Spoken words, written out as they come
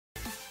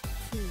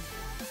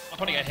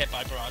probably get hit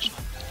by barrage now.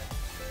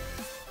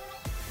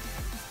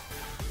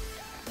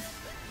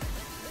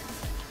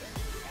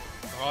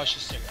 Barrage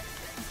is soon.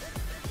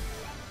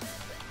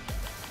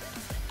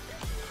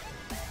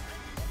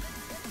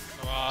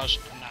 Barrage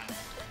now.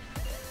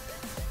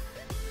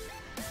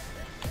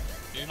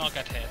 Do not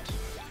get hit.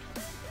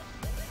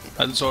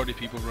 There's already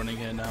people running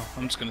here now.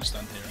 I'm just gonna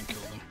stand here and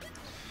kill them.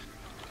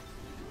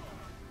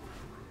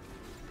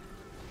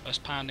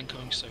 First pounding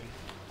coming soon.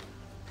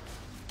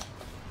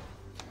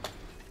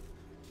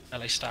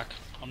 LA stack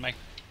on me.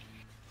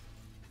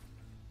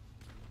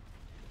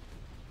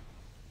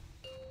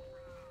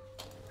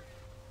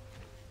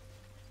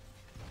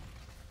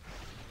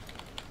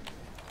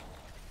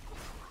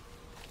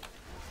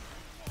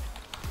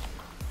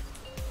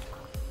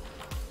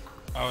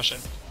 Barrage in.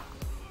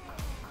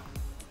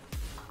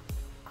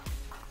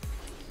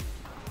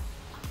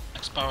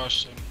 Next barrage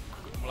soon.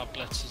 We'll have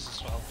blitzes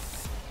as well.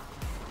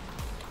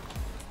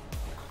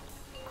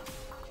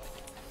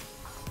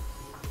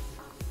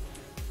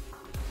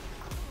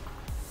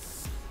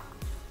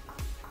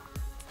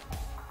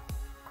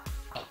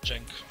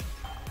 Jink.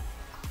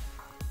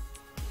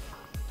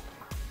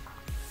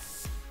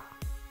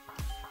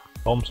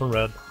 Bombs on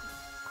red.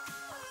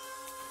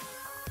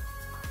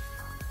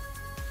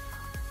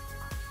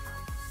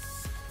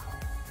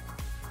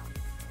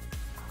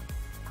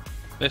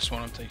 This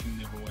one I'm taking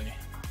the other way.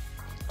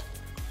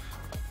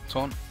 It's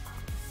on.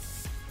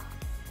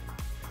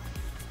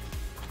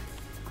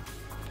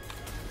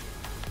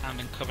 I'm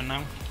in cover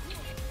now.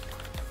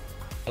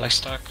 LA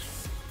stack.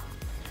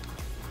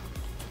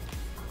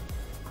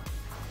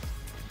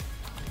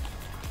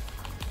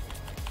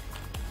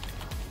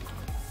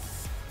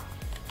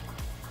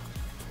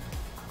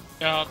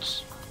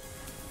 Yards.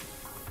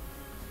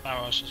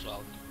 Barrage as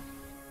well.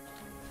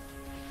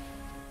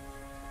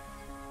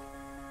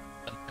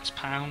 The next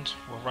pound,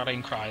 we'll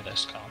rallying cry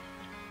this, Carl.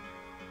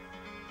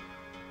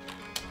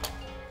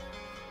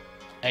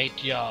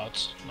 8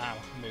 yards. Now,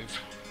 move.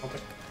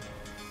 Okay.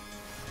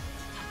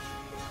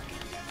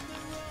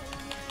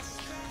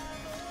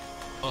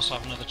 Also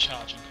have another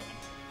charge incoming.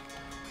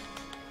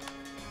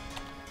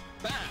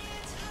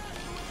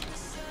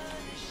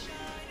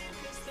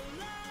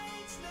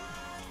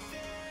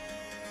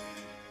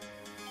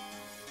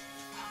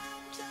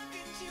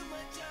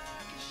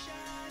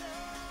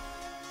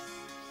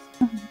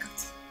 Oh my god.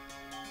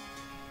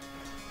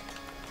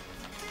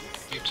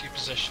 Duty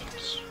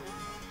positions.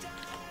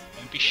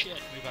 Don't be shit,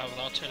 move out with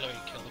artillery,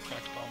 kill the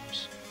cracked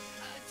bombs.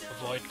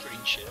 Avoid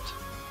green shit.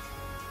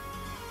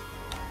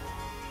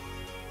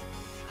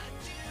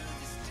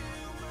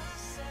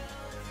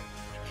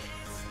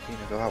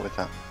 Tina, go out with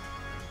that.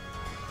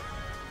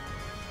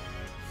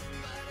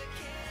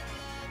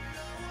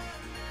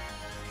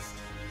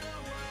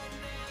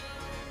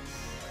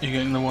 You're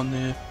getting the one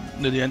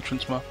near the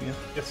entrance map, yeah?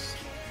 Yes.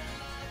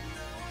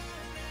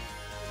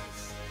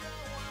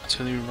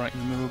 Artillery right in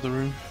the middle of the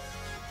room.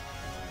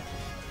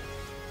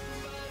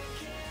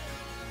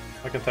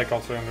 I can take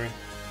out cylindering.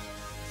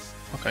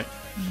 Okay.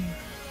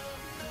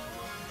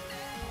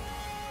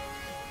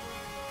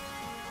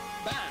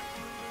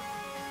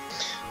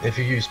 If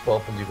you use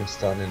Poppin, you can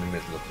stand in the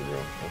middle of the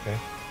room, okay?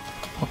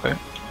 Okay.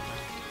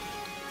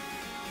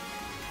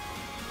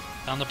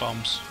 Down the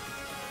bombs.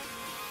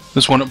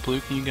 There's one at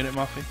blue, can you get it,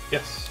 Murphy?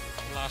 Yes.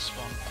 Last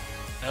one.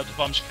 No, the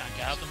bombs can't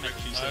get out of them.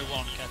 No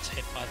one gets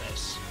hit by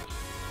this.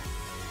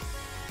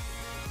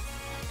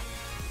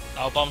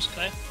 Our bombs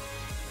clear.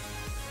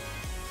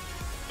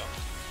 Go.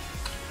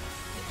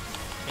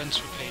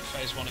 Rinse, repeat,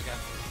 phase 1 again.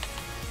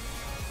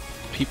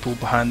 People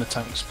behind the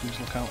tanks, please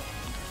look out.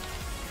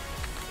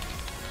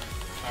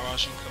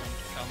 Barrage incoming,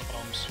 down the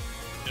bombs.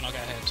 Do not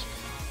get hit.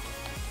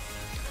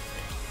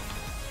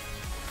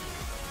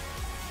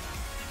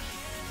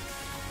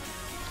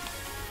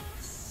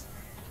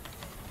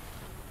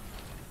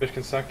 Fish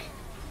can suck.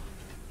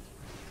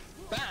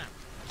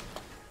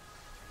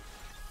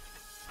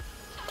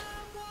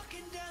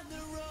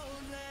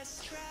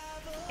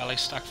 LA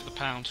stack for the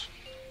pound.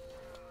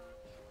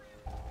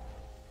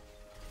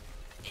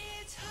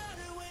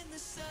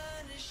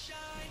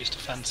 Use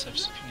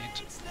defensives if you need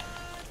to.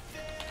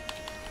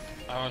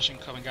 Barrage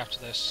incoming after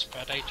this.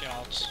 Spread 8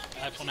 yards.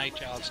 Everyone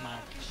 8 yards now.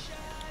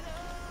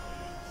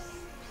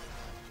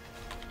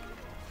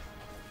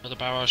 Another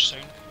barrage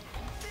soon.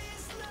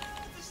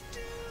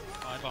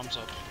 5 bombs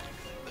up.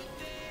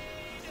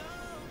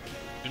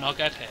 Do not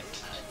get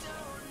hit.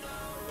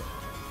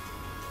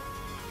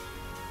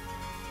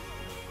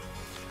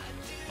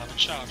 Have a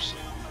charge soon.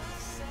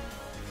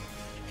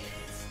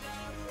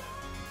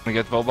 We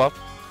get Bob up.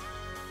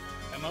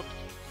 Come up.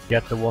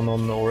 Get the one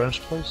on the orange,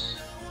 please.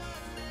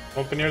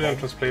 Don't be near the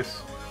entrance,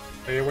 please.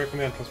 Stay away from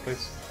the entrance,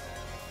 please.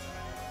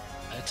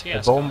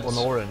 TS, the bomb guys.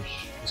 on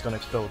orange is gonna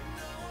explode.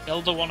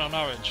 Build the one on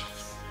orange.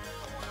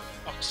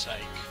 For fuck's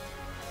sake.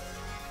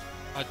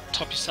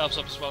 Top yourselves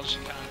up as well as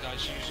you can,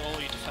 guys. Use all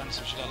your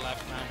defensives you got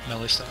left now.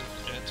 Melee stack.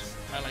 Good.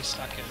 Melee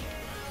stack in.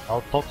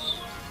 Outpots.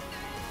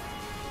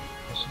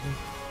 Possibly.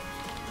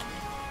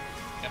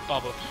 Get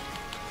Bob up.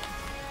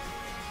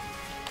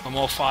 One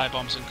more fire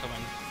bombs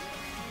incoming.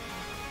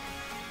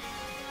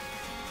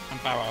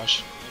 And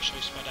barrage. Make sure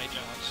you spread 8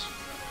 yards.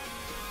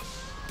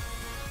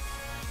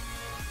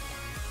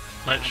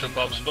 Make sure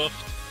Bob's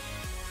buffed.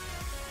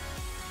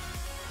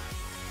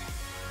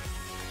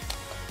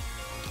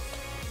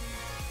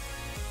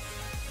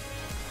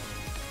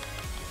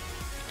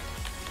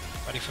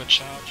 Ready for a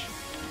charge.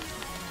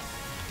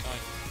 Okay.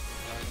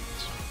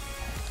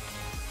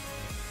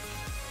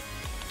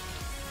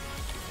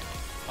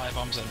 Fire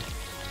bombs in.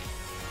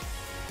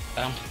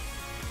 Down.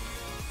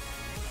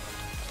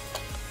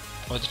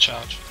 Avoid the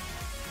charge.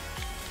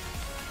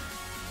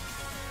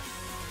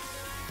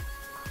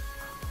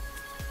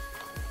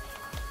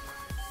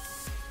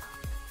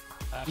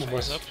 Come on,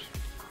 Phase boys. up.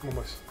 Come on,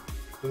 boys.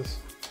 Do this.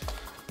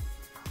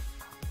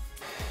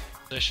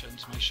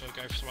 Positions, make sure you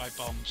go for the right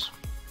bombs.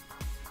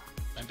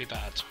 Don't be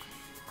bad.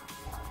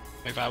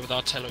 Move out with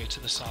artillery to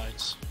the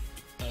sides.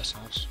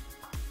 Personals.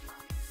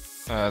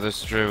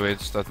 There's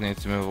druids that need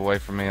to move away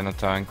from me in a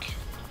tank.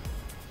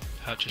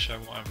 How to show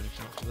what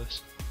everything for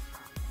this?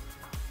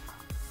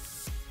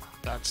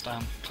 That's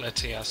down. Clear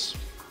TS.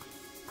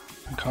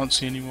 I can't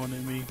see anyone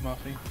near me,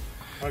 Murphy.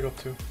 I got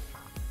 2.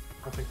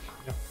 I think.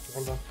 Yeah,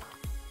 one down.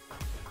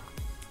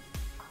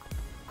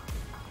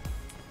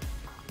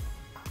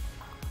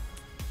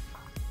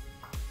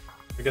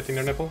 You getting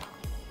their nipple?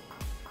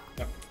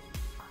 Yeah.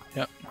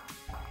 Yep.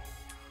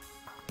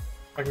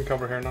 I can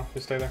cover here now.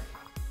 You stay there.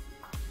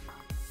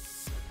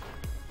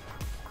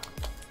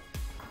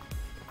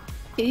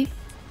 E?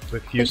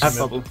 With you, Have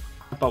Simon.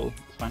 Bubble,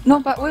 it's fine. No,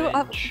 but we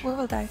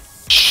will die.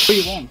 What do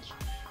you want?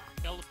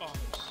 Kill the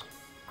bombs.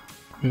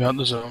 Move out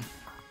the zone.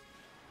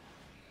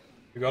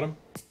 You got him?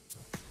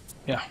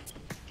 Yeah.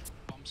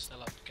 Bombs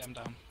still up. Get them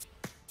down.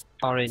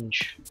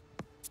 Orange.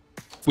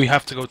 We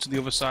have to go to the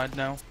other side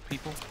now,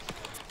 people.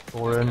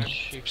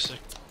 Orange. Keep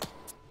sick.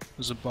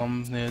 There's a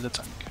bomb near the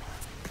tank.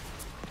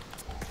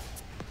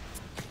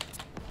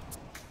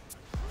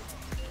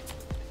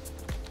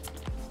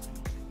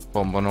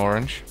 Bomb on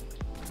orange.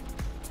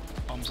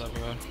 Bombs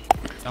everywhere.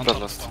 Down Got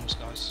top lost. of bombs,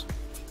 guys.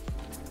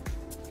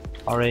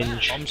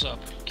 Orange. Bombs up.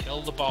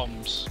 Kill the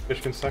bombs.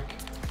 Fish can sack.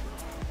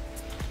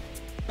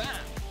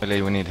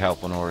 Billy, we need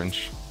help on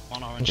orange.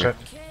 One orange. Okay.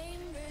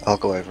 I'll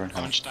go over and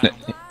help. Orange down.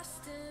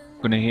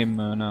 Gonna him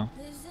now.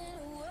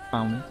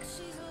 Found it.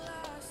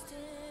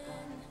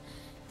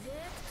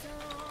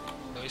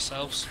 Kill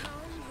yourselves.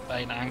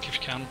 Bane Ank if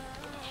you can.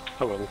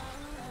 I will.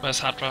 Where's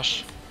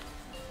Hadrush?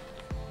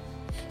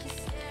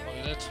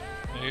 Hold it.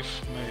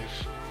 Move,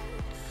 move.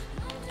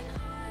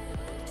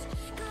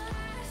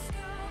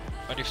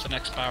 Ready for the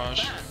next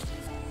barrage.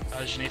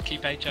 Guys, you need to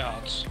keep 8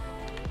 yards.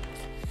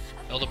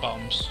 Kill the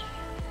bombs.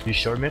 You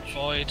sure, Mitch?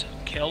 Avoid,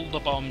 kill the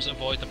bombs,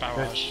 avoid the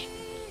barrage.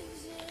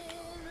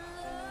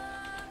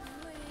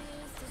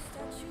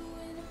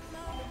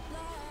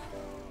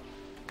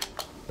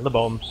 And the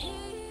bombs.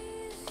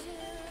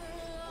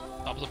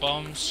 Stop the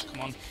bombs,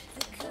 come on.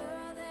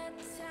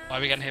 Why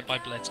are we getting hit by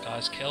blitz,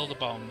 guys? Kill the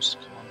bombs,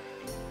 come on.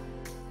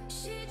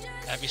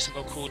 Every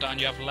single cooldown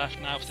you have left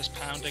now for this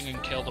pounding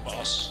and kill the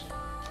boss.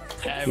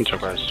 Every job,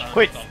 guys. cooldown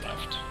Quick. you've got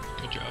left.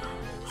 Good job.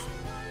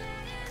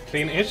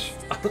 Clean-ish?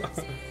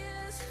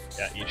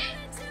 Yeah, ish.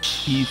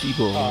 Easy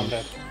ball. Oh, I'm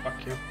dead.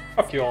 Fuck you.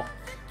 Fuck you all.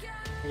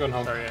 I'm going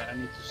home. Sorry, I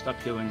need to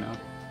stop healing now.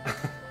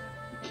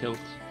 Killed.